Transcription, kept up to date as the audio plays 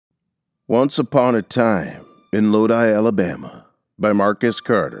Once Upon a Time in Lodi, Alabama, by Marcus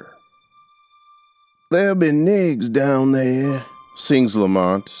Carter. "There'll be nigs down there," sings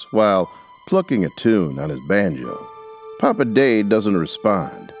Lamont while plucking a tune on his banjo. Papa Day doesn't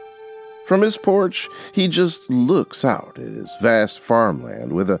respond. From his porch, he just looks out at his vast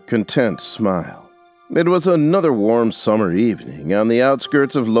farmland with a content smile. It was another warm summer evening on the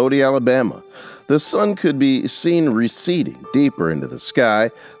outskirts of Lodi, Alabama. The sun could be seen receding deeper into the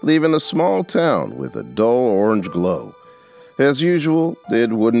sky, leaving the small town with a dull orange glow. As usual,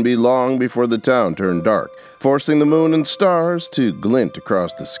 it wouldn't be long before the town turned dark, forcing the moon and stars to glint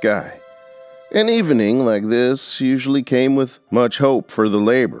across the sky. An evening like this usually came with much hope for the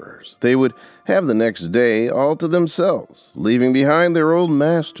laborers. They would have the next day all to themselves, leaving behind their old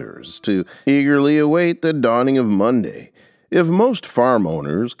masters to eagerly await the dawning of Monday. If most farm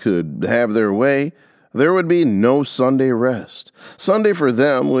owners could have their way, there would be no Sunday rest. Sunday for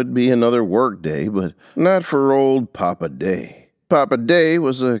them would be another work day, but not for old Papa Day. Papa Day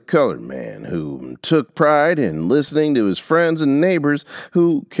was a colored man who took pride in listening to his friends and neighbors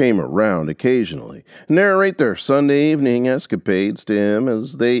who came around occasionally, narrate their Sunday evening escapades to him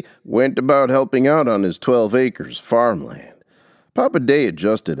as they went about helping out on his 12 acres farmland. Papa Day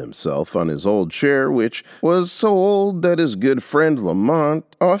adjusted himself on his old chair, which was so old that his good friend Lamont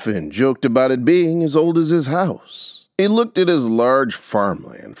often joked about it being as old as his house. He looked at his large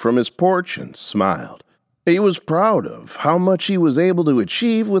farmland from his porch and smiled. He was proud of how much he was able to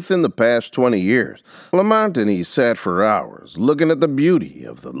achieve within the past 20 years. Lamont and he sat for hours, looking at the beauty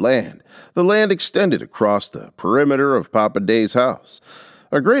of the land. The land extended across the perimeter of Papa Day's house.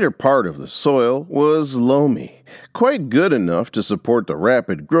 A greater part of the soil was loamy, quite good enough to support the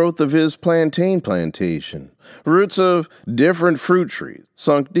rapid growth of his plantain plantation. Roots of different fruit trees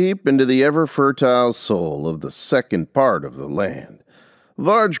sunk deep into the ever-fertile soil of the second part of the land.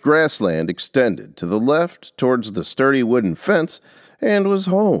 Large grassland extended to the left towards the sturdy wooden fence and was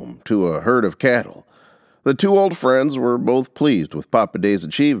home to a herd of cattle. The two old friends were both pleased with Papa Day's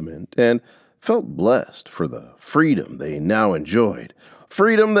achievement and felt blessed for the freedom they now enjoyed,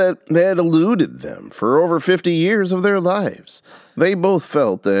 freedom that had eluded them for over 50 years of their lives. They both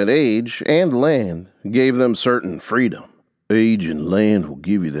felt that age and land gave them certain freedom. "Age and land will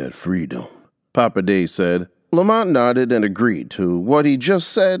give you that freedom," Papa Day said. Lamont nodded and agreed to what he just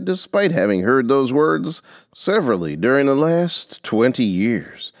said, despite having heard those words severally during the last 20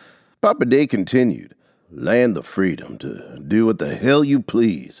 years. Papa Day continued, "Land the freedom to do what the hell you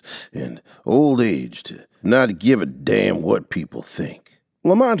please, and old age to not give a damn what people think."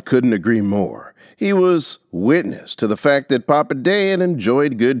 Lamont couldn't agree more. He was witness to the fact that Papa Day had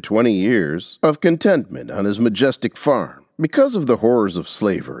enjoyed good 20 years of contentment on his majestic farm. Because of the horrors of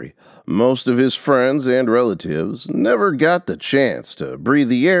slavery, most of his friends and relatives never got the chance to breathe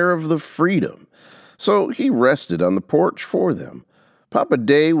the air of the freedom, so he rested on the porch for them. Papa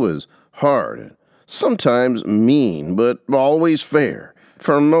Day was hard and sometimes mean, but always fair.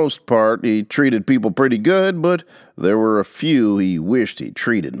 For the most part, he treated people pretty good, but there were a few he wished he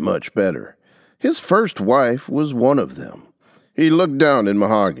treated much better. His first wife was one of them. He looked down at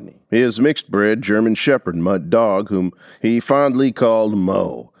Mahogany, his mixed-bred German Shepherd mutt dog, whom he fondly called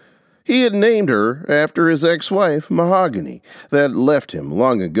Mo. He had named her after his ex-wife, Mahogany, that left him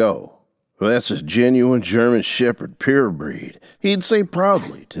long ago. "That's a genuine German Shepherd purebred," he'd say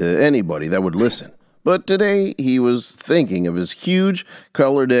proudly to anybody that would listen. But today he was thinking of his huge,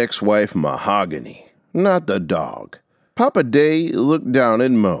 colored ex-wife, Mahogany, not the dog. Papa Day looked down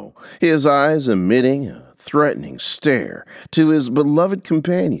at Mo, his eyes emitting a threatening stare to his beloved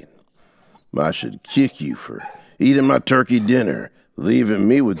companion. "I should kick you for eating my turkey dinner, leaving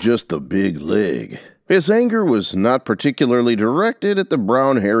me with just the big leg." His anger was not particularly directed at the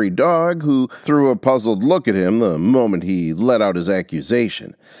brown hairy dog, who threw a puzzled look at him the moment he let out his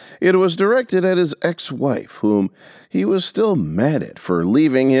accusation. It was directed at his ex-wife, whom he was still mad at for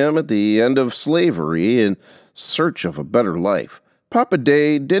leaving him at the end of slavery in search of a better life. Papa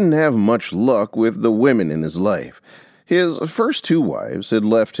Day didn't have much luck with the women in his life. His first two wives had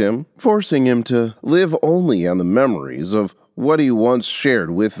left him, forcing him to live only on the memories of what he once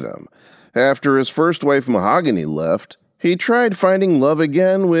shared with them. After his first wife Mahogany left, he tried finding love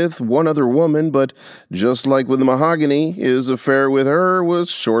again with one other woman, but just like with Mahogany, his affair with her was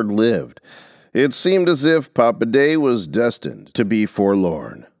short-lived. It seemed as if Papa Day was destined to be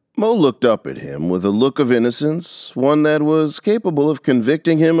forlorn. Mo looked up at him with a look of innocence, one that was capable of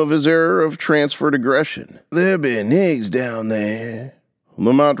convicting him of his error of transferred aggression. "There be nigs down there,"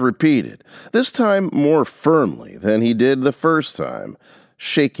 Lamont repeated, this time more firmly than he did the first time,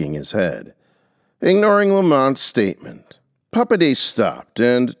 shaking his head. Ignoring Lamont's statement, Papa Day stopped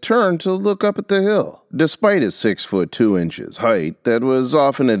and turned to look up at the hill. Despite his 6'2" height, that was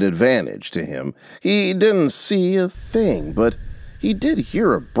often an advantage to him. He didn't see a thing, but he did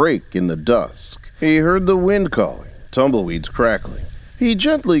hear a break in the dusk. He heard the wind calling, tumbleweeds crackling. He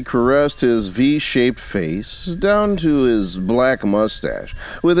gently caressed his V-shaped face down to his black mustache,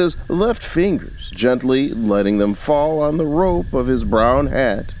 with his left fingers gently letting them fall on the rope of his brown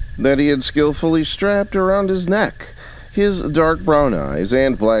hat that he had skillfully strapped around his neck. His dark brown eyes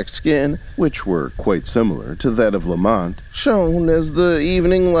and black skin, which were quite similar to that of Lamont, shone as the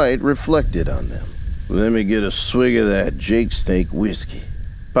evening light reflected on them. "Let me get a swig of that Jake Snake whiskey,"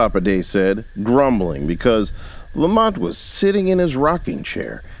 Papa Day said, grumbling because Lamont was sitting in his rocking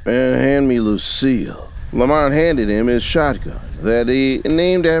chair. "And hand me Lucille." Lamont handed him his shotgun that he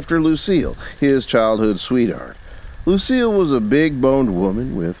named after Lucille, his childhood sweetheart. Lucille was a big-boned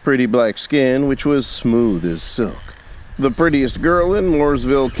woman with pretty black skin which was smooth as silk. The prettiest girl in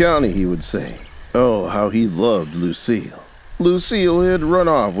Mooresville County, he would say. Oh, how he loved Lucille. Lucille had run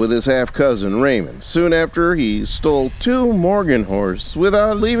off with his half-cousin Raymond soon after he stole 2 Morgan horse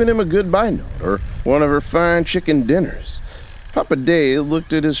without leaving him a goodbye note or one of her fine chicken dinners. Papa Day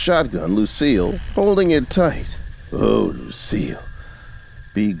looked at his shotgun, Lucille, holding it tight. "Oh, Lucille,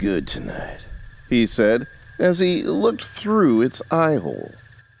 be good tonight," he said as he looked through its eye hole.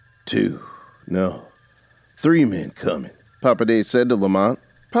 2, no, 3 men coming, Papa Day said to Lamont.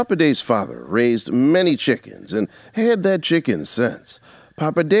 Papa Day's father raised many chickens and had that chicken sense.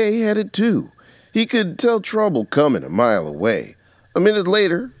 Papa Day had it too. He could tell trouble coming a mile away. A minute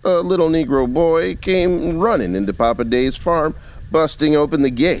later, a little Negro boy came running into Papa Day's farm, busting open the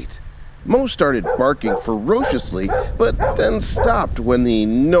gate. Mo started barking ferociously, but then stopped when he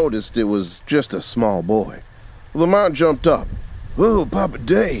noticed it was just a small boy. Lamont jumped up. "Oh, Papa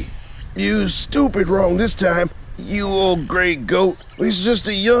Day, you stupid wrong this time. You old gray goat. He's just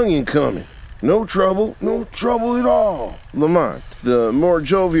a youngin' coming. No trouble at all." Lamont, the more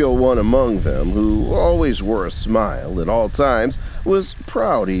jovial one among them, who always wore a smile at all times, was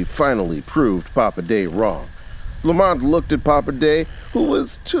proud he finally proved Papa Day wrong. Lamont looked at Papa Day, who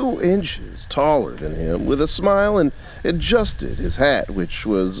was 2 inches taller than him, with a smile and adjusted his hat, which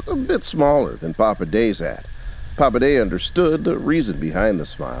was a bit smaller than Papa Day's hat. Papa Day understood the reason behind the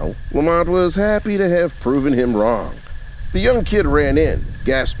smile. Lamont was happy to have proven him wrong. The young kid ran in,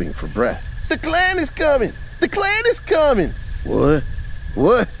 gasping for breath. "The Klan is coming! The Klan is coming!" "What?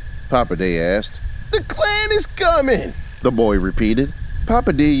 What?" Papa Day asked. "The Klan is coming!" the boy repeated.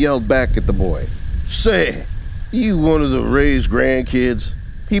 Papa Day yelled back at the boy. "Say, you one of the Ray's grandkids?"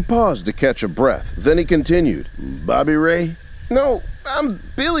 He paused to catch a breath. Then he continued. "Bobby Ray?" "No, I'm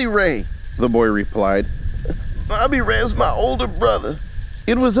Billy Ray," the boy replied. "Bobby Ray's my older brother."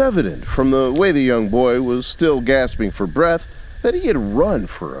 It was evident from the way the young boy was still gasping for breath that he had run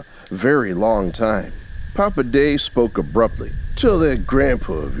for a very long time. Papa Day spoke abruptly. "Tell that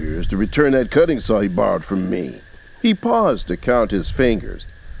grandpa of yours to return that cutting saw he borrowed from me." He paused to count his fingers.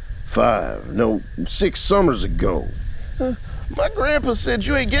 6 summers ago. "My grandpa said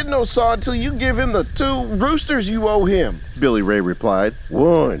you ain't getting no saw until you give him the 2 roosters you owe him," Billy Ray replied.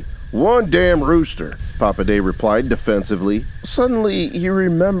 One damn rooster," Papa Day replied defensively. Suddenly, he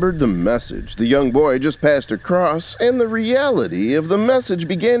remembered the message the young boy just passed across, and the reality of the message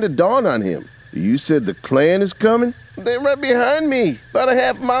began to dawn on him. "You said the Klan is coming?" "They're right behind me, about a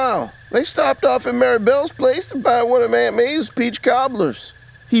half mile. They stopped off at Mary Bell's place to buy one of Aunt May's peach cobblers."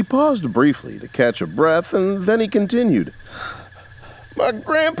 He paused briefly to catch a breath, and then he continued. "My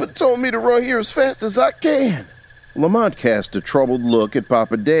grandpa told me to run here as fast as I can." Lamont cast a troubled look at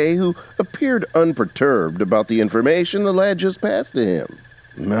Papa Day, who appeared unperturbed about the information the lad just passed to him.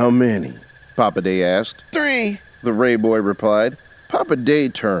 "How many?" Papa Day asked. 3, the Ray boy replied. Papa Day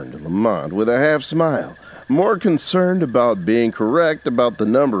turned to Lamont with a half-smile, more concerned about being correct about the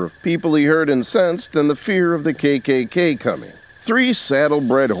number of people he heard incensed than the fear of the KKK coming. 3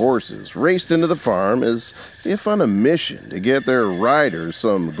 saddle-bred horses raced into the farm as if on a mission to get their riders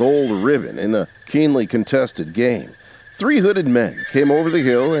some gold ribbon in a keenly contested game. 3 hooded men came over the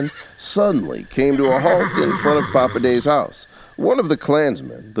hill and suddenly came to a halt in front of Papa Day's house. One of the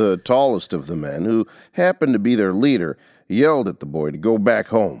Klansmen, the tallest of the men, who happened to be their leader, yelled at the boy to go back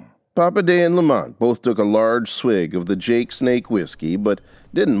home. Papa Day and Lamont both took a large swig of the Jake Snake whiskey, but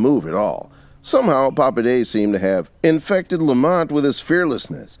didn't move at all. Somehow, Papa Day seemed to have infected Lamont with his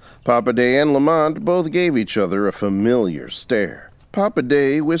fearlessness. Papa Day and Lamont both gave each other a familiar stare. Papa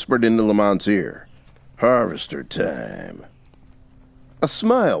Day whispered into Lamont's ear, "Harvester time." A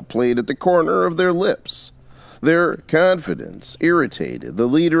smile played at the corner of their lips. Their confidence irritated the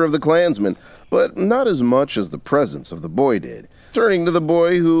leader of the Klansmen, but not as much as the presence of the boy did. Turning to the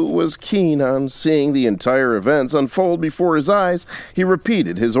boy, who was keen on seeing the entire events unfold before his eyes, he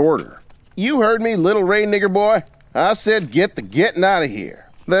repeated his order. "You heard me, little Ray nigger boy. I said get the getting out of here."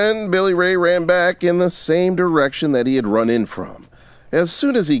 Then Billy Ray ran back in the same direction that he had run in from. As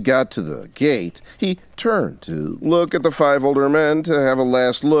soon as he got to the gate, he turned to look at the 5 older men to have a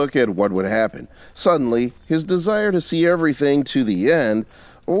last look at what would happen. Suddenly, his desire to see everything to the end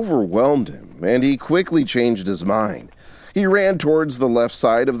overwhelmed him, and he quickly changed his mind. He ran towards the left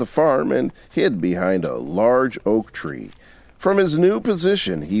side of the farm and hid behind a large oak tree. From his new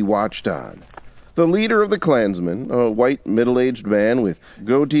position, he watched on. The leader of the Klansmen, a white middle-aged man with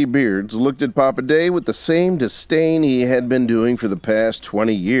goatee beards, looked at Papa Day with the same disdain he had been doing for the past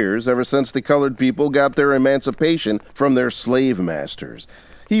 20 years, ever since the colored people got their emancipation from their slave masters.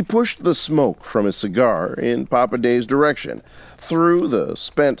 He pushed the smoke from his cigar in Papa Day's direction, threw the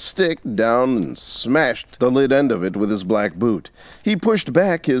spent stick down and smashed the lid end of it with his black boot. He pushed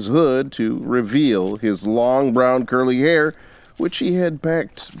back his hood to reveal his long brown curly hair, which he had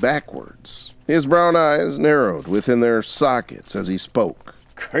packed backwards. His brown eyes narrowed within their sockets as he spoke.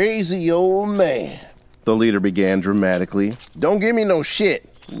 "Crazy old man," the leader began dramatically. "Don't give me no shit.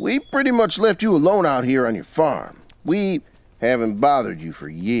 We pretty much left you alone out here on your farm. We haven't bothered you for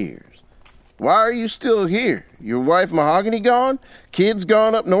years. Why are you still here? Your wife Mahogany gone? Kids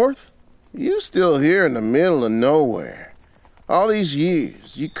gone up north? You still here in the middle of nowhere. All these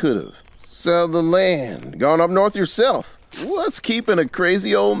years you could have sold the land, gone up north yourself. What's keeping a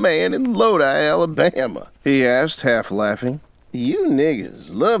crazy old man in Lodi, Alabama?" he asked, half laughing. "You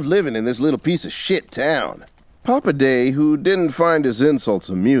niggas love living in this little piece of shit town." Papa Day, who didn't find his insults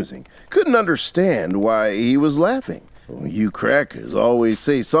amusing, couldn't understand why he was laughing. "You crackers always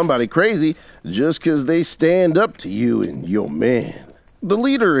say somebody crazy just 'cause they stand up to you and your man." The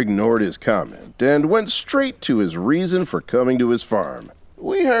leader ignored his comment and went straight to his reason for coming to his farm.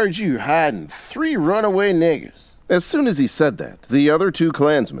 "We heard you hiding 3 runaway niggers." As soon as he said that, the other 2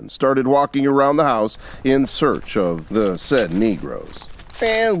 Klansmen started walking around the house in search of the said Negroes.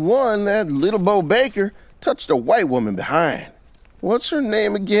 "And one, that little Bo Baker, touched a white woman behind. What's her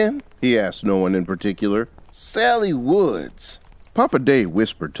name again?" he asked no one in particular. "Sally Woods." Papa Day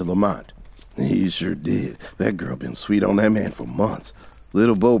whispered to Lamont. "He sure did. That girl been sweet on that man for months.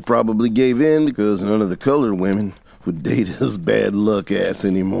 Little Bo probably gave in because none of the colored women would date his bad luck ass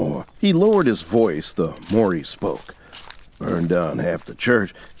anymore." He lowered his voice the more he spoke. "Burned down half the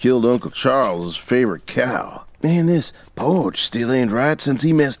church, killed Uncle Charles's favorite cow. And this porch still ain't right since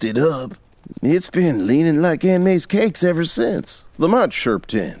he messed it up. It's been leaning like Aunt May's cakes ever since." Lamont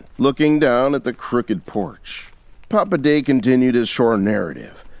chirped in, looking down at the crooked porch. Papa Day continued his short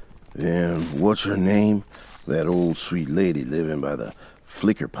narrative. "And what's her name? That old sweet lady living by the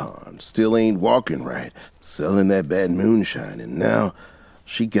Flicker Pond still ain't walking right, selling that bad moonshine, and now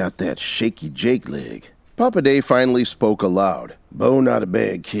she got that shaky Jake leg." Papa Day finally spoke aloud. "Bo not a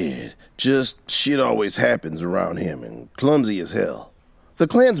bad kid, just shit always happens around him and clumsy as hell." The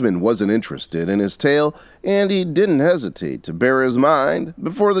Klansman wasn't interested in his tale, and he didn't hesitate to bare his mind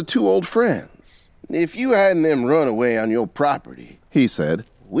before the 2 old friends. "If you hadn't them run away on your property," he said,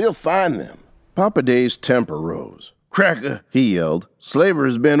 "we'll find them." Papa Day's temper rose. "Cracker," he yelled,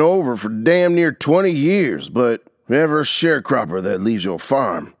 "slavery's been over for damn near 20 years, but every sharecropper that leaves your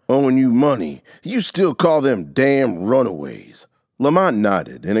farm owing you money, you still call them damn runaways." Lamont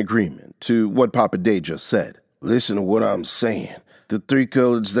nodded in agreement to what Papa Day just said. "Listen to what I'm saying. The 3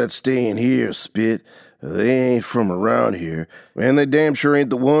 coloreds that stay in here, Spit, they ain't from around here, and they damn sure ain't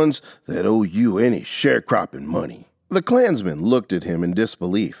the ones that owe you any sharecropping money." The Klansman looked at him in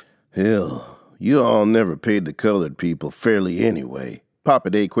disbelief. "Hell, you all never paid the colored people fairly anyway," Papa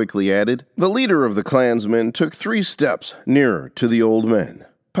Day quickly added. The leader of the Klansmen took 3 steps nearer to the old men.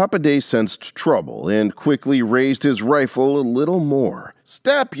 Papa Day sensed trouble and quickly raised his rifle a little more.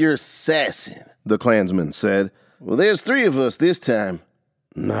 "Stop your sassing," the Klansman said. "Well, there's 3 of us this time."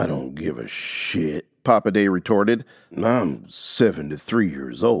 "I don't give a shit," Papa Day retorted. "I'm 73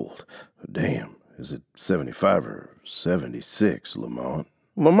 years old. Damn, is it 75 or 76, Lamont?"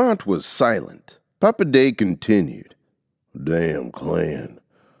 Lamont was silent. Papa Day continued. "Damn Klan.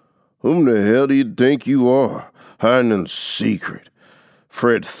 Whom the hell do you think you are, hiding in secret?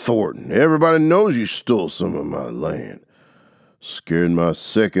 Fred Thornton, everybody knows you stole some of my land. Scared my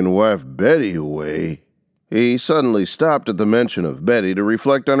second wife Betty away." He suddenly stopped at the mention of Betty to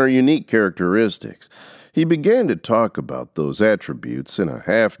reflect on her unique characteristics. He began to talk about those attributes in a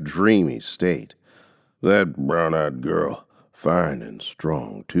half-dreamy state. "That brown-eyed girl, fine and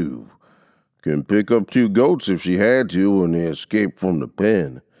strong, too. Can pick up 2 goats if she had to when they escaped from the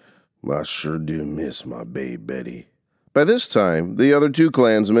pen. I sure do miss my babe Betty. By this time, the other 2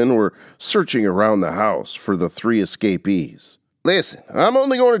 Klansmen were searching around the house for the 3 escapees. "Listen, I'm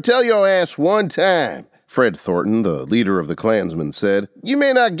only going to tell your ass one time," Fred Thornton, the leader of the Klansmen, said. "You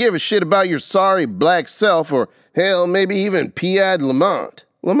may not give a shit about your sorry black self or, hell, maybe even pea-eyed Lamont."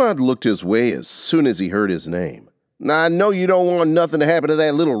 Lamont looked his way as soon as he heard his name. "Now, I know you don't want nothing to happen to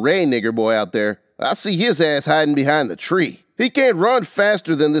that little Ray nigger boy out there. I see his ass hiding behind the tree. He can't run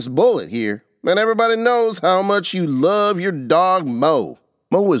faster than this bullet here. And everybody knows how much you love your dog, Mo."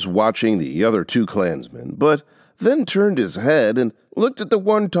 Mo was watching the other 2 Klansmen, but then turned his head and looked at the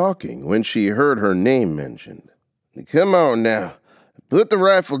one talking when she heard her name mentioned. "Come on now, put the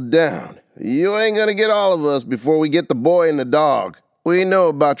rifle down. You ain't gonna get all of us before we get the boy and the dog. We know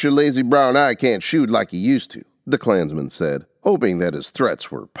about your lazy brown eye can't shoot like you used to," the Klansman said, hoping that his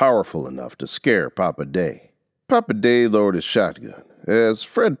threats were powerful enough to scare Papa Day. Papa Day lowered his shotgun as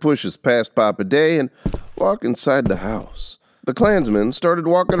Fred pushes past Papa Day and walked inside the house. The Klansmen started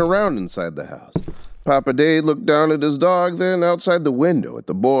walking around inside the house. Papa Day looked down at his dog, then outside the window at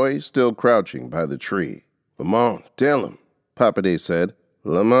the boy still crouching by the tree. "Lamont, tell him," Papa Day said.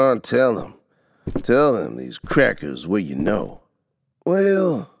 "Lamont, tell him. Tell them these crackers what you know."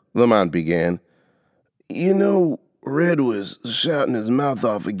 "Well," Lamont began, "you know, Red was shouting his mouth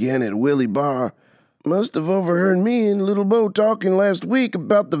off again at Willie Bar. Must have overheard me and Little Bo talking last week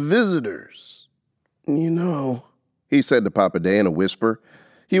about the visitors. You know," he said to Papa Day in a whisper.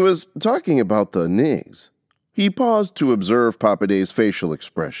 He was talking about the nigs. He paused to observe Papa Day's facial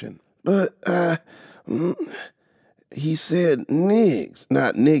expression. "But, he said nigs,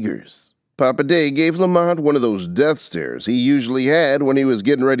 not niggers." Papa Day gave Lamont one of those death stares he usually had when he was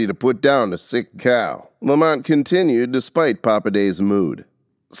getting ready to put down a sick cow. Lamont continued despite Papa Day's mood.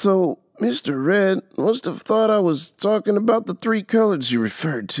 "So, Mr. Red must have thought I was talking about the 3 colors you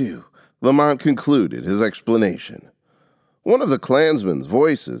referred to," Lamont concluded his explanation. One of the Klansmen's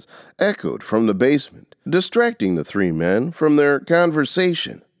voices echoed from the basement, distracting the 3 men from their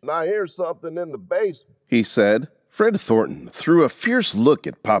conversation. "I hear something in the basement," he said. Fred Thornton threw a fierce look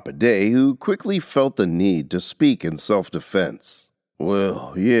at Papa Day, who quickly felt the need to speak in self-defense.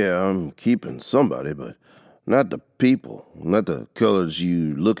 "Well, yeah, I'm keeping somebody, but not the people, not the colors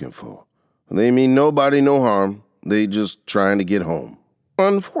you looking for. They mean nobody no harm. They just trying to get home."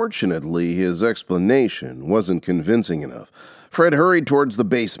 Unfortunately, his explanation wasn't convincing enough. Fred hurried towards the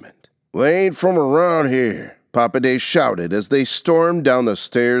basement. "They ain't from around here," Papa Day shouted as they stormed down the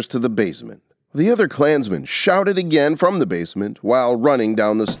stairs to the basement. The other Klansmen shouted again from the basement while running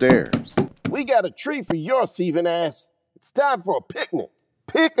down the stairs. "We got a treat for your thieving ass. It's time for a picnic.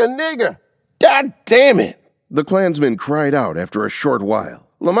 Pick a nigger. God damn it!" the Klansmen cried out after a short while.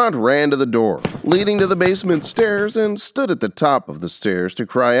 Lamont ran to the door, leading to the basement stairs, and stood at the top of the stairs to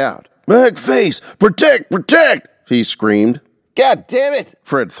cry out. "Back face! Protect! Protect!" he screamed. "God damn it!"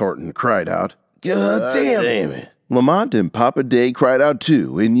 Fred Thornton cried out. God damn it! Lamont and Papa Day cried out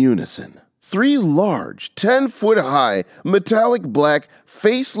too in unison. 3 large, 10-foot-high, metallic black,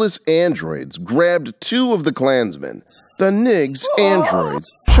 faceless androids grabbed 2 of the Klansmen. The Nig's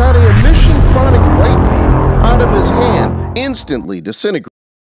androids shot a mission-phonic light beam out of his hand, instantly disintegrating.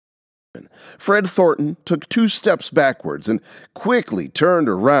 Fred Thornton took 2 steps backwards and quickly turned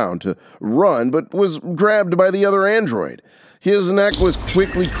around to run, but was grabbed by the other android. His neck was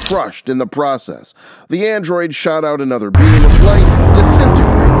quickly crushed in the process. The android shot out another beam of light,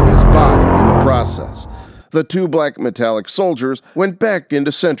 disintegrating his body in the process. The 2 black metallic soldiers went back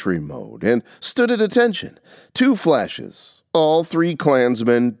into sentry mode and stood at attention. 2 flashes. All 3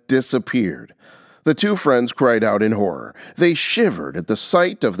 Klansmen disappeared. The 2 friends cried out in horror. They shivered at the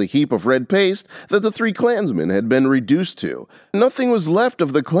sight of the heap of red paste that the 3 Klansmen had been reduced to. Nothing was left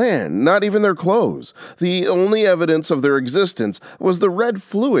of the clan, not even their clothes. The only evidence of their existence was the red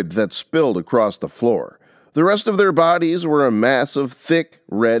fluid that spilled across the floor. The rest of their bodies were a mass of thick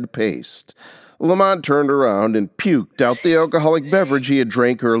red paste. Lamont turned around and puked out the alcoholic beverage he had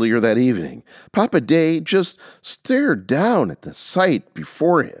drank earlier that evening. Papa Day just stared down at the sight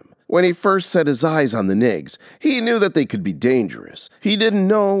before him. When he first set his eyes on the Nigs, he knew that they could be dangerous. He didn't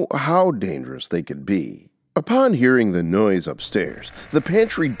know how dangerous they could be. Upon hearing the noise upstairs, the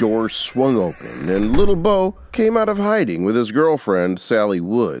pantry door swung open, and Little Bo came out of hiding with his girlfriend, Sally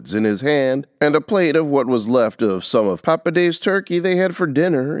Woods, in his hand, and a plate of what was left of some of Papa Day's turkey they had for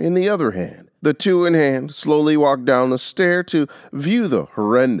dinner in the other hand. The 2 in hand slowly walked down the stair to view the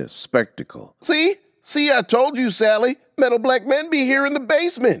horrendous spectacle. See, I told you, Sally. Metal black men be here in the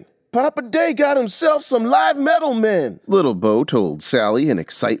basement. Papa Day got himself some live metal men, Little Bo told Sally in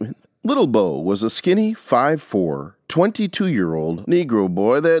excitement. Little Bo was a skinny 5'4", 22-year-old Negro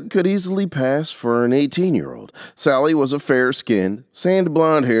boy that could easily pass for an 18-year-old. Sally was a fair-skinned,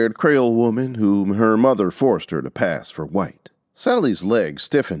 sand-blonde-haired Creole woman whom her mother forced her to pass for white. Sally's legs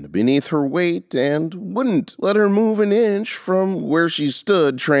stiffened beneath her weight and wouldn't let her move an inch from where she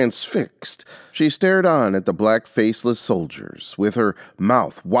stood transfixed. She stared on at the black faceless soldiers with her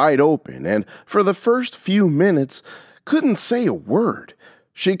mouth wide open and, for the first few minutes, couldn't say a word.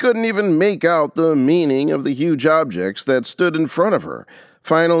 She couldn't even make out the meaning of the huge objects that stood in front of her.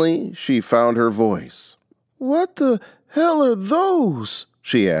 Finally, she found her voice. "What the hell are those?"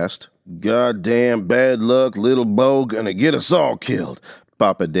 she asked. "Goddamn bad luck, Little Bo gonna get us all killed,"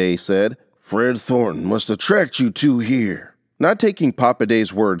 Papa Day said. "Fred Thornton must have tracked you two here." Not taking Papa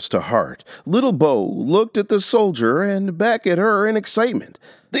Day's words to heart, Little Bo looked at the soldier and back at her in excitement.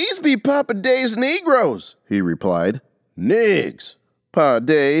 "These be Papa Day's Negroes," he replied. "Nigs!" Pa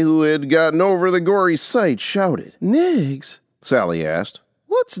Day, who had gotten over the gory sight, shouted. "Nigs?" Sally asked.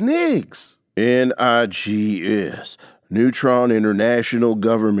 "What's Nigs?" "NIGS, Neutron International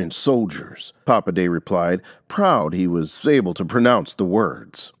Government Soldiers," Papa Day replied, proud he was able to pronounce the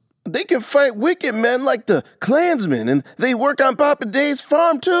words. "They can fight wicked men like the Klansmen, and they work on Papa Day's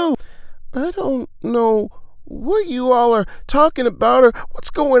farm, too." "I don't know what you all are talking about or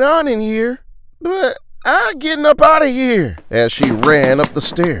what's going on in here, but I'm getting up out of here," as she ran up the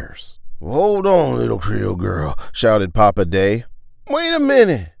stairs. "Hold on, little Creole girl," shouted Papa Day. "Wait a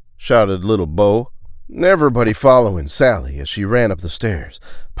minute," shouted Little Bo, everybody following Sally as she ran up the stairs.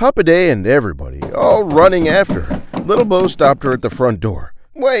 Papa Day and everybody all running after her. Little Bo stopped her at the front door.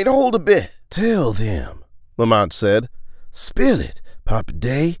 "Wait, hold a bit." "Tell them," Lamont said. "Spill it, Papa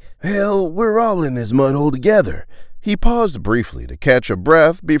Day. Hell, we're all in this mud hole together." He paused briefly to catch a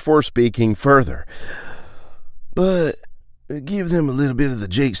breath before speaking further. "But give them a little bit of the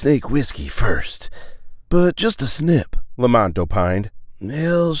Jake Snake whiskey first. But just a snip," Lamont opined.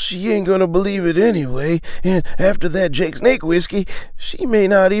 "Hell, she ain't gonna believe it anyway, and after that Jake Snake whiskey, she may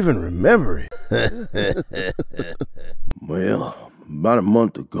not even remember it." "Well, about a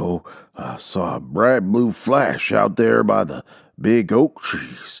month ago, I saw a bright blue flash out there by the big oak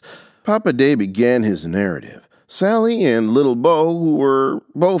trees." Papa Day began his narrative. Sally and Little Bo, who were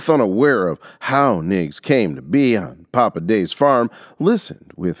both unaware of how Nigs came to be on Papa Day's farm,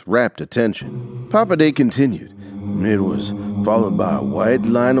 listened with rapt attention. Papa Day continued. "It was followed by a white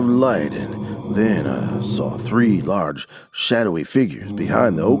line of light, and then I saw 3 large, shadowy figures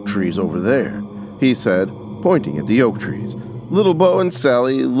behind the oak trees over there," he said, pointing at the oak trees. Little Bo and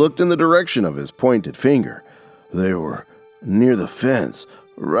Sally looked in the direction of his pointed finger. "They were near the fence,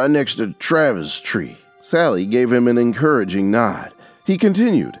 right next to Travis' tree." Sally gave him an encouraging nod. He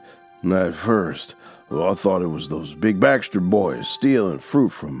continued, "At first, I thought it was those big Baxter boys stealing fruit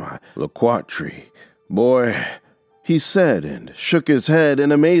from my loquat tree. Boy," he said and shook his head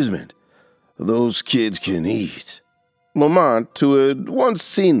in amazement, "those kids can eat." Lamont, who had once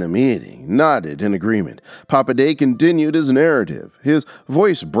seen them eating, nodded in agreement. Papa Day continued his narrative, his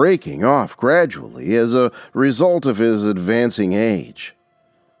voice breaking off gradually as a result of his advancing age.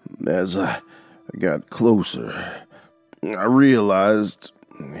 "As I got closer, I realized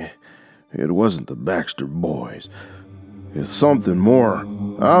it wasn't the Baxter boys. It's something more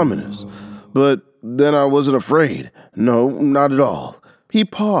ominous. But then I wasn't afraid. No, not at all." He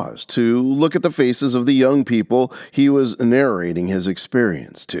paused to look at the faces of the young people he was narrating his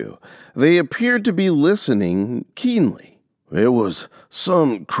experience to. They appeared to be listening keenly. "It was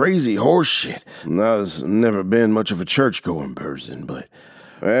some crazy horse shit. I've never been much of a church-going person, but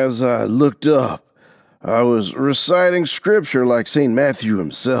as I looked up, I was reciting scripture like St. Matthew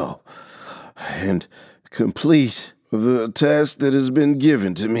himself, and complete the task that has been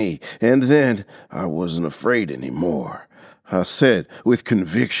given to me, and then I wasn't afraid anymore," I said with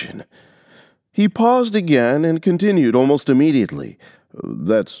conviction. He paused again and continued almost immediately.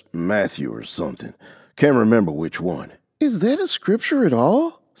 "That's Matthew or something. Can't remember which one." "Is that a scripture at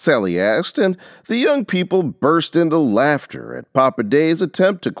all?" Sally asked, and the young people burst into laughter at Papa Day's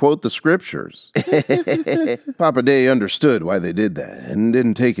attempt to quote the scriptures. Papa Day understood why they did that and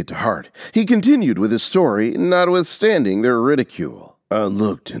didn't take it to heart. He continued with his story, notwithstanding their ridicule. "I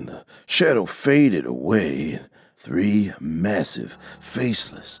looked and the shadow faded away, and 3 massive,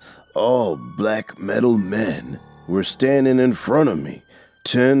 faceless, all black metal men were standing in front of me,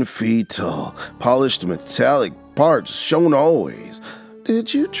 10 feet tall, polished metallic parts shown always."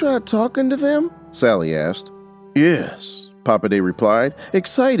 "Did you try talking to them?" Sally asked. "Yes," Papa Day replied,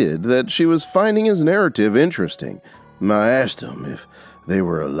 excited that she was finding his narrative interesting. "I asked them if they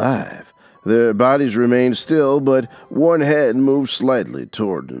were alive, Their bodies remained still, but one head moved slightly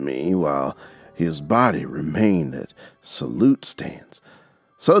toward me, while his body remained at salute stance.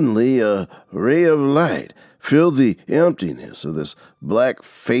 Suddenly, a ray of light filled the emptiness of this black,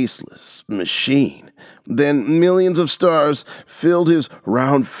 faceless machine. Then millions of stars filled his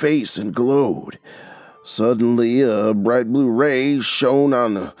round face and glowed. Suddenly, a bright blue ray shone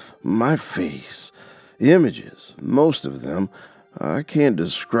on my face. Images, most of them, I can't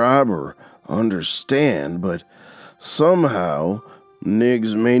describe or understand, but somehow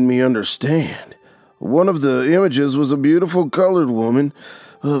Niggs made me understand. One of the images was a beautiful colored woman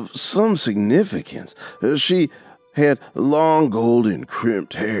of some significance. She had long golden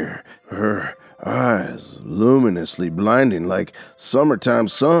crimped hair, her eyes luminously blinding like summertime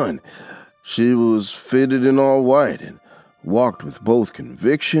sun. She was fitted in all white and walked with both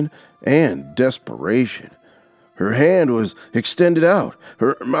conviction and desperation. Her hand was extended out.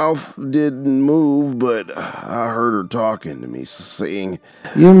 Her mouth didn't move, but I heard her talking to me, saying,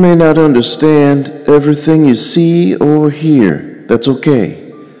 "You may not understand everything you see or hear. That's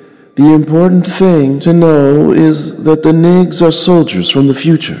okay. The important thing to know is that the Niggs are soldiers from the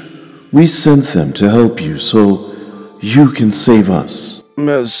future. We sent them to help you so you can save us."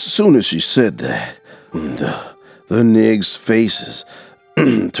 As soon as she said that, the Niggs' faces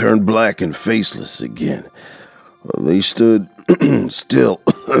turned black and faceless again. They stood still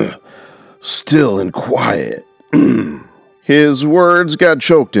and quiet. His words got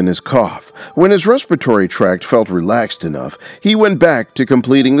choked in his cough. When his respiratory tract felt relaxed enough, he went back to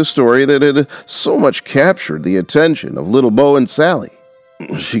completing the story that had so much captured the attention of Little Bo and Sally.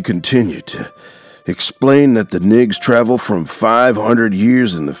 She continued to explain that the Niggs travel from 500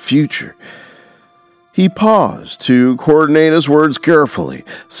 years in the future. He paused to coordinate his words carefully.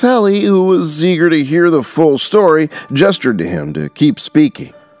 Sally, who was eager to hear the full story, gestured to him to keep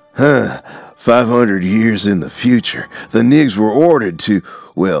speaking. 500 years in the future, the Niggs were ordered to,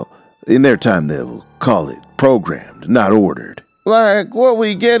 well, in their time they will call it programmed, not ordered. Like what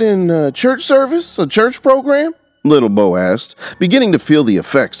we get in church service, a church program? Little Bo asked, beginning to feel the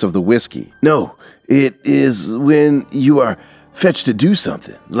effects of the whiskey. No, it is when you are fetched to do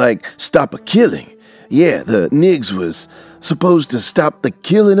something, like stop a killing. Yeah, the Niggs was supposed to stop the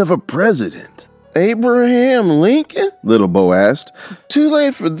killing of a president. Abraham Lincoln? Little Bo asked. Too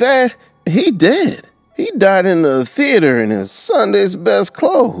late for that. He dead. He died in the theater in his Sunday's best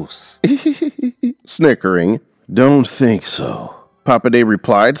clothes. Snickering. Don't think so, Papa Day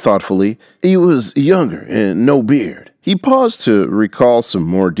replied thoughtfully. He was younger and no beard. He paused to recall some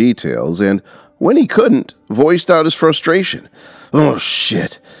more details, and when he couldn't, voiced out his frustration. Oh,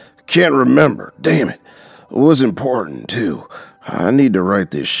 shit. Can't remember. Damn it. It was important, too. I need to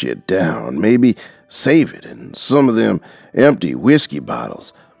write this shit down. Maybe save it in some of them empty whiskey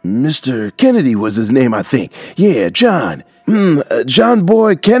bottles. Mr. Kennedy was his name, I think. Yeah, John. John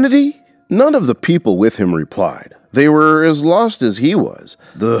Boy Kennedy? None of the people with him replied. They were as lost as he was.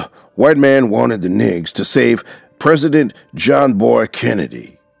 The white man wanted the Niggs to save President John Boy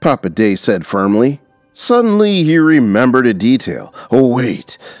Kennedy, Papa Day said firmly. Suddenly he remembered a detail. Oh,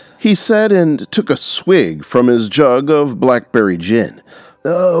 wait, he said, and took a swig from his jug of blackberry gin.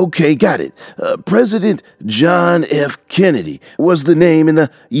 Okay, got it. President John F. Kennedy was the name in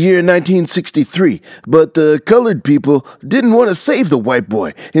the year 1963, but the colored people didn't want to save the white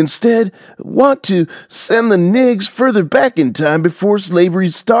boy. Instead, want to send the Niggs further back in time before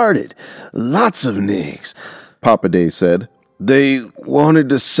slavery started. Lots of Niggs, Papa Day said. They wanted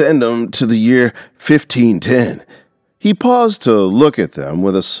to send them to the year 1510. He paused to look at them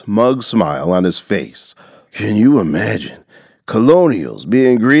with a smug smile on his face. Can you imagine colonials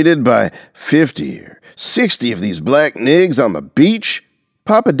being greeted by 50 or 60 of these black Niggs on the beach?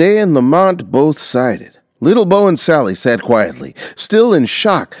 Papa Day and Lamont both sighed. Little Bo and Sally sat quietly, still in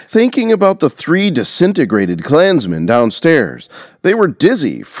shock, thinking about the 3 disintegrated Klansmen downstairs. They were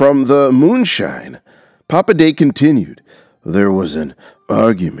dizzy from the moonshine. Papa Day continued. There was an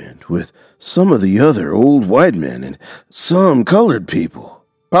argument with some of the other old white men and some colored people.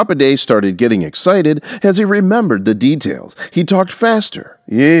 Papa Day started getting excited as he remembered the details. He talked faster.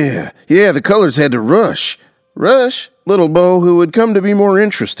 Yeah, the colors had to rush. Rush? Little Bo, who had come to be more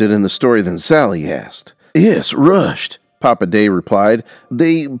interested in the story than Sally, asked. Yes, rushed, Papa Day replied.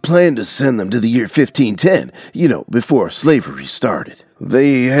 They planned to send them to the year 1510, before slavery started.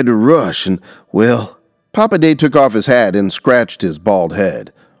 They had to rush and, well, Papa Day took off his hat and scratched his bald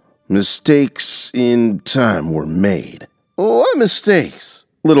head. Mistakes in time were made. What mistakes?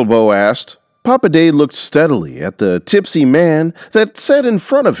 Little Bo asked. Papa Day looked steadily at the tipsy man that sat in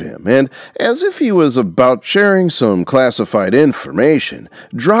front of him, and, as if he was about sharing some classified information,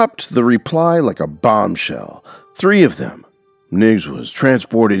 dropped the reply like a bombshell. 3 of them. Niggs was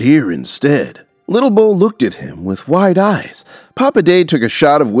transported here instead. Little Bo looked at him with wide eyes. Papa Day took a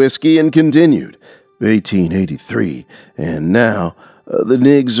shot of whiskey and continued. 1883, and now the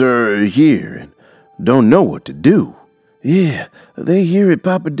Niggs are here and don't know what to do. Yeah, they here at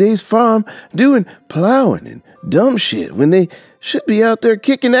Papa Day's farm doing plowing and dumb shit when they should be out there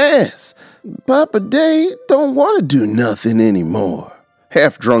kicking ass. Papa Day don't want to do nothing anymore,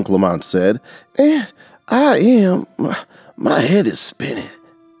 half-drunk Lamont said. And I am. My head is spinning.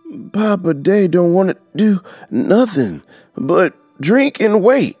 Papa Day don't want to do nothing but drink and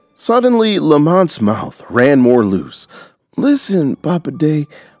wait. Suddenly, Lamont's mouth ran more loose. Listen, Papa Day,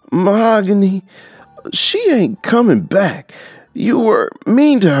 Mahogany, she ain't coming back. You were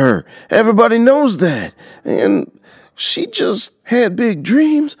mean to her. Everybody knows that. And she just had big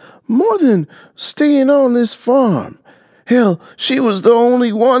dreams more than staying on this farm. Hell, she was the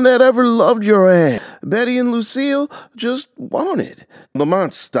only one that ever loved your ass. Betty and Lucille just wanted.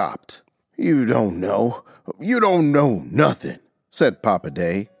 Lamont stopped. You don't know. You don't know nothing, said Papa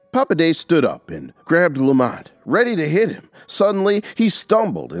Day. Papa Day stood up and grabbed Lamont, ready to hit him. Suddenly, he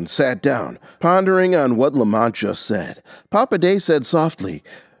stumbled and sat down, pondering on what Lamont just said. Papa Day said softly,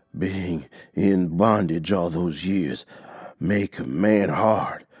 being in bondage all those years make a man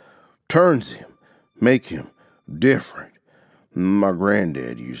hard, turns him, make him different. My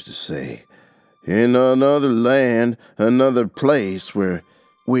granddad used to say, in another land, another place where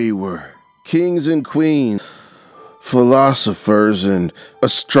we were kings and queens, philosophers and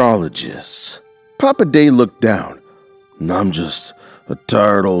astrologists. Papa Day looked down. I'm just a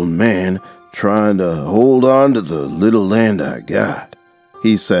tired old man trying to hold on to the little land I got,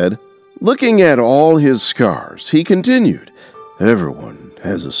 he said. Looking at all his scars, he continued, everyone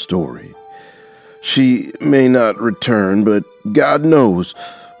has a story. She may not return, but God knows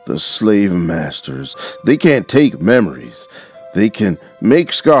the slave masters, they can't take memories. They can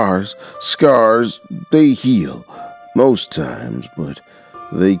make scars. Scars, they heal most times, but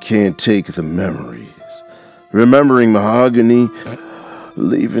they can't take the memories. Remembering Mahogany,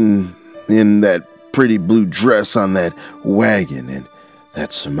 leaving in that pretty blue dress on that wagon and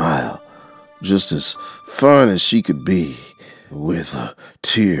that smile, just as fun as she could be, with a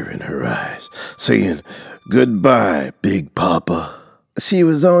tear in her eyes, saying, goodbye, Big Papa. She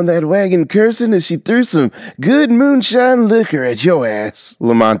was on that wagon cursing as she threw some good moonshine liquor at your ass,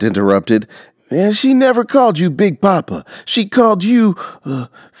 Lamont interrupted. And she never called you Big Papa. She called you a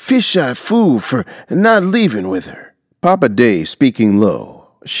fish-eye fool for not leaving with her. Papa Day, speaking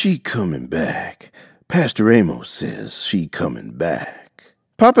low, she coming back. Pastor Amos says she coming back.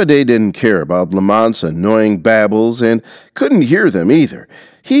 Papa Day didn't care about Lamont's annoying babbles and couldn't hear them either.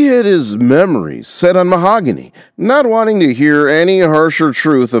 He had his memories set on Mahogany, not wanting to hear any harsher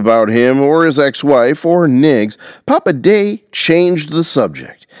truth about him or his ex-wife or Niggs. Papa Day changed the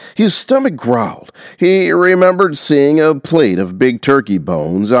subject. His stomach growled. He remembered seeing a plate of big turkey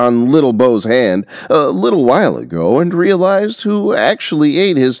bones on Little Bo's hand a little while ago and realized who actually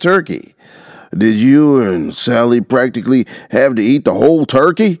ate his turkey. Did you and Sally practically have to eat the whole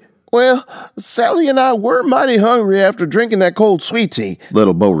turkey? Well, Sally and I were mighty hungry after drinking that cold sweet tea,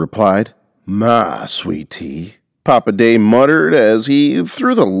 Little Bo replied. My sweet tea, Papa Day muttered as he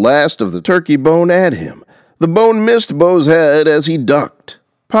threw the last of the turkey bone at him. The bone missed Bo's head as he ducked.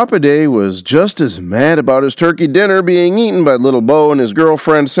 Papa Day was just as mad about his turkey dinner being eaten by Little Bo and his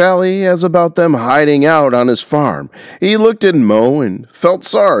girlfriend Sally as about them hiding out on his farm. He looked at Mo and felt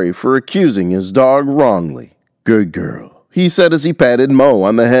sorry for accusing his dog wrongly. Good girl, he said as he patted Mo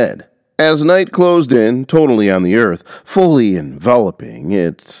on the head. As night closed in, totally on the earth, fully enveloping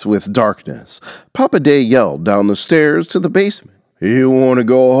it with darkness, Papa Day yelled down the stairs to the basement. You want to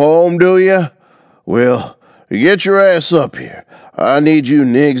go home, do you? Well, get your ass up here. I need you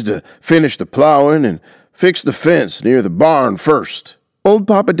Niggs to finish the plowing and fix the fence near the barn first. Old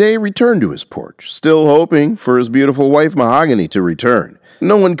Papa Day returned to his porch, still hoping for his beautiful wife Mahogany to return.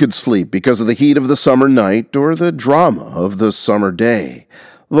 No one could sleep because of the heat of the summer night or the drama of the summer day.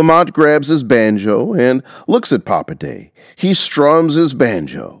 Lamont grabs his banjo and looks at Papa Day. He strums his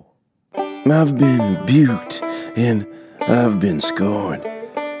banjo. I've been buked and I've been scorned.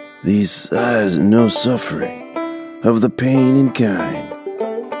 These eyes know suffering of the pain in kind.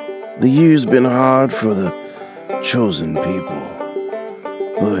 The year's been hard for the chosen people,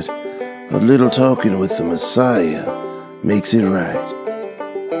 but a little talking with the Messiah makes it right.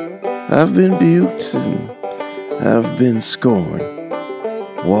 I've been buked and I've been scorned,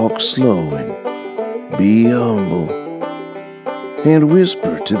 walk slow and be humble, and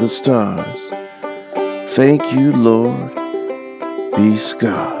whisper to the stars, thank you, Lord, be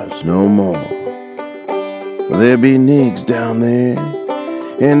scars no more. There be nigs down there,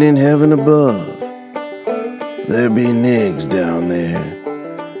 and in heaven above. There be nigs down there,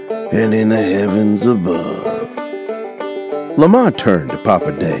 and in the heavens above. Lamont turned to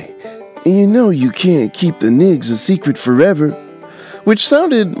Papa Day. You know you can't keep the nigs a secret forever, which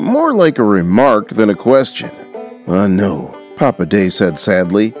sounded more like a remark than a question. I know, Papa Day said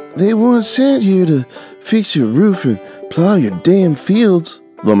sadly. They weren't sent here to fix your roof and plow your damn fields,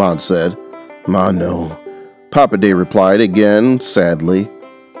 Lamont said. I know, Papa Day replied again sadly.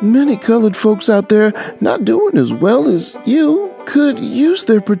 Many colored folks out there not doing as well as you could use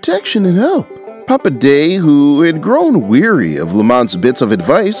their protection and help. Papa Day, who had grown weary of Lamont's bits of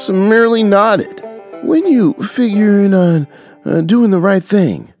advice, merely nodded. When you figuring on doing the right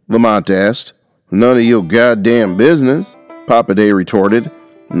thing? Lamont asked. None of your goddamn business, Papa Day retorted.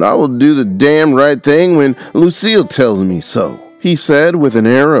 I will do the damn right thing when Lucille tells me so, he said with an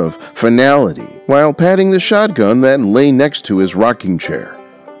air of finality while patting the shotgun that lay next to his rocking chair.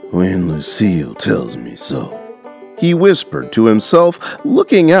 When Lucille tells me so, he whispered to himself,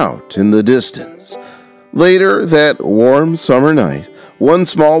 looking out in the distance. Later that warm summer night, one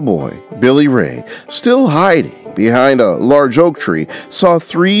small boy, Billy Ray, still hiding behind a large oak tree, saw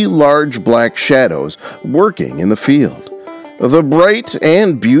 3 large black shadows working in the field. The bright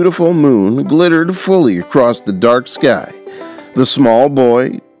and beautiful moon glittered fully across the dark sky. The small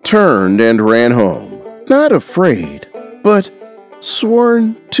boy turned and ran home, not afraid, but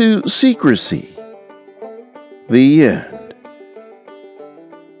sworn to secrecy. The end.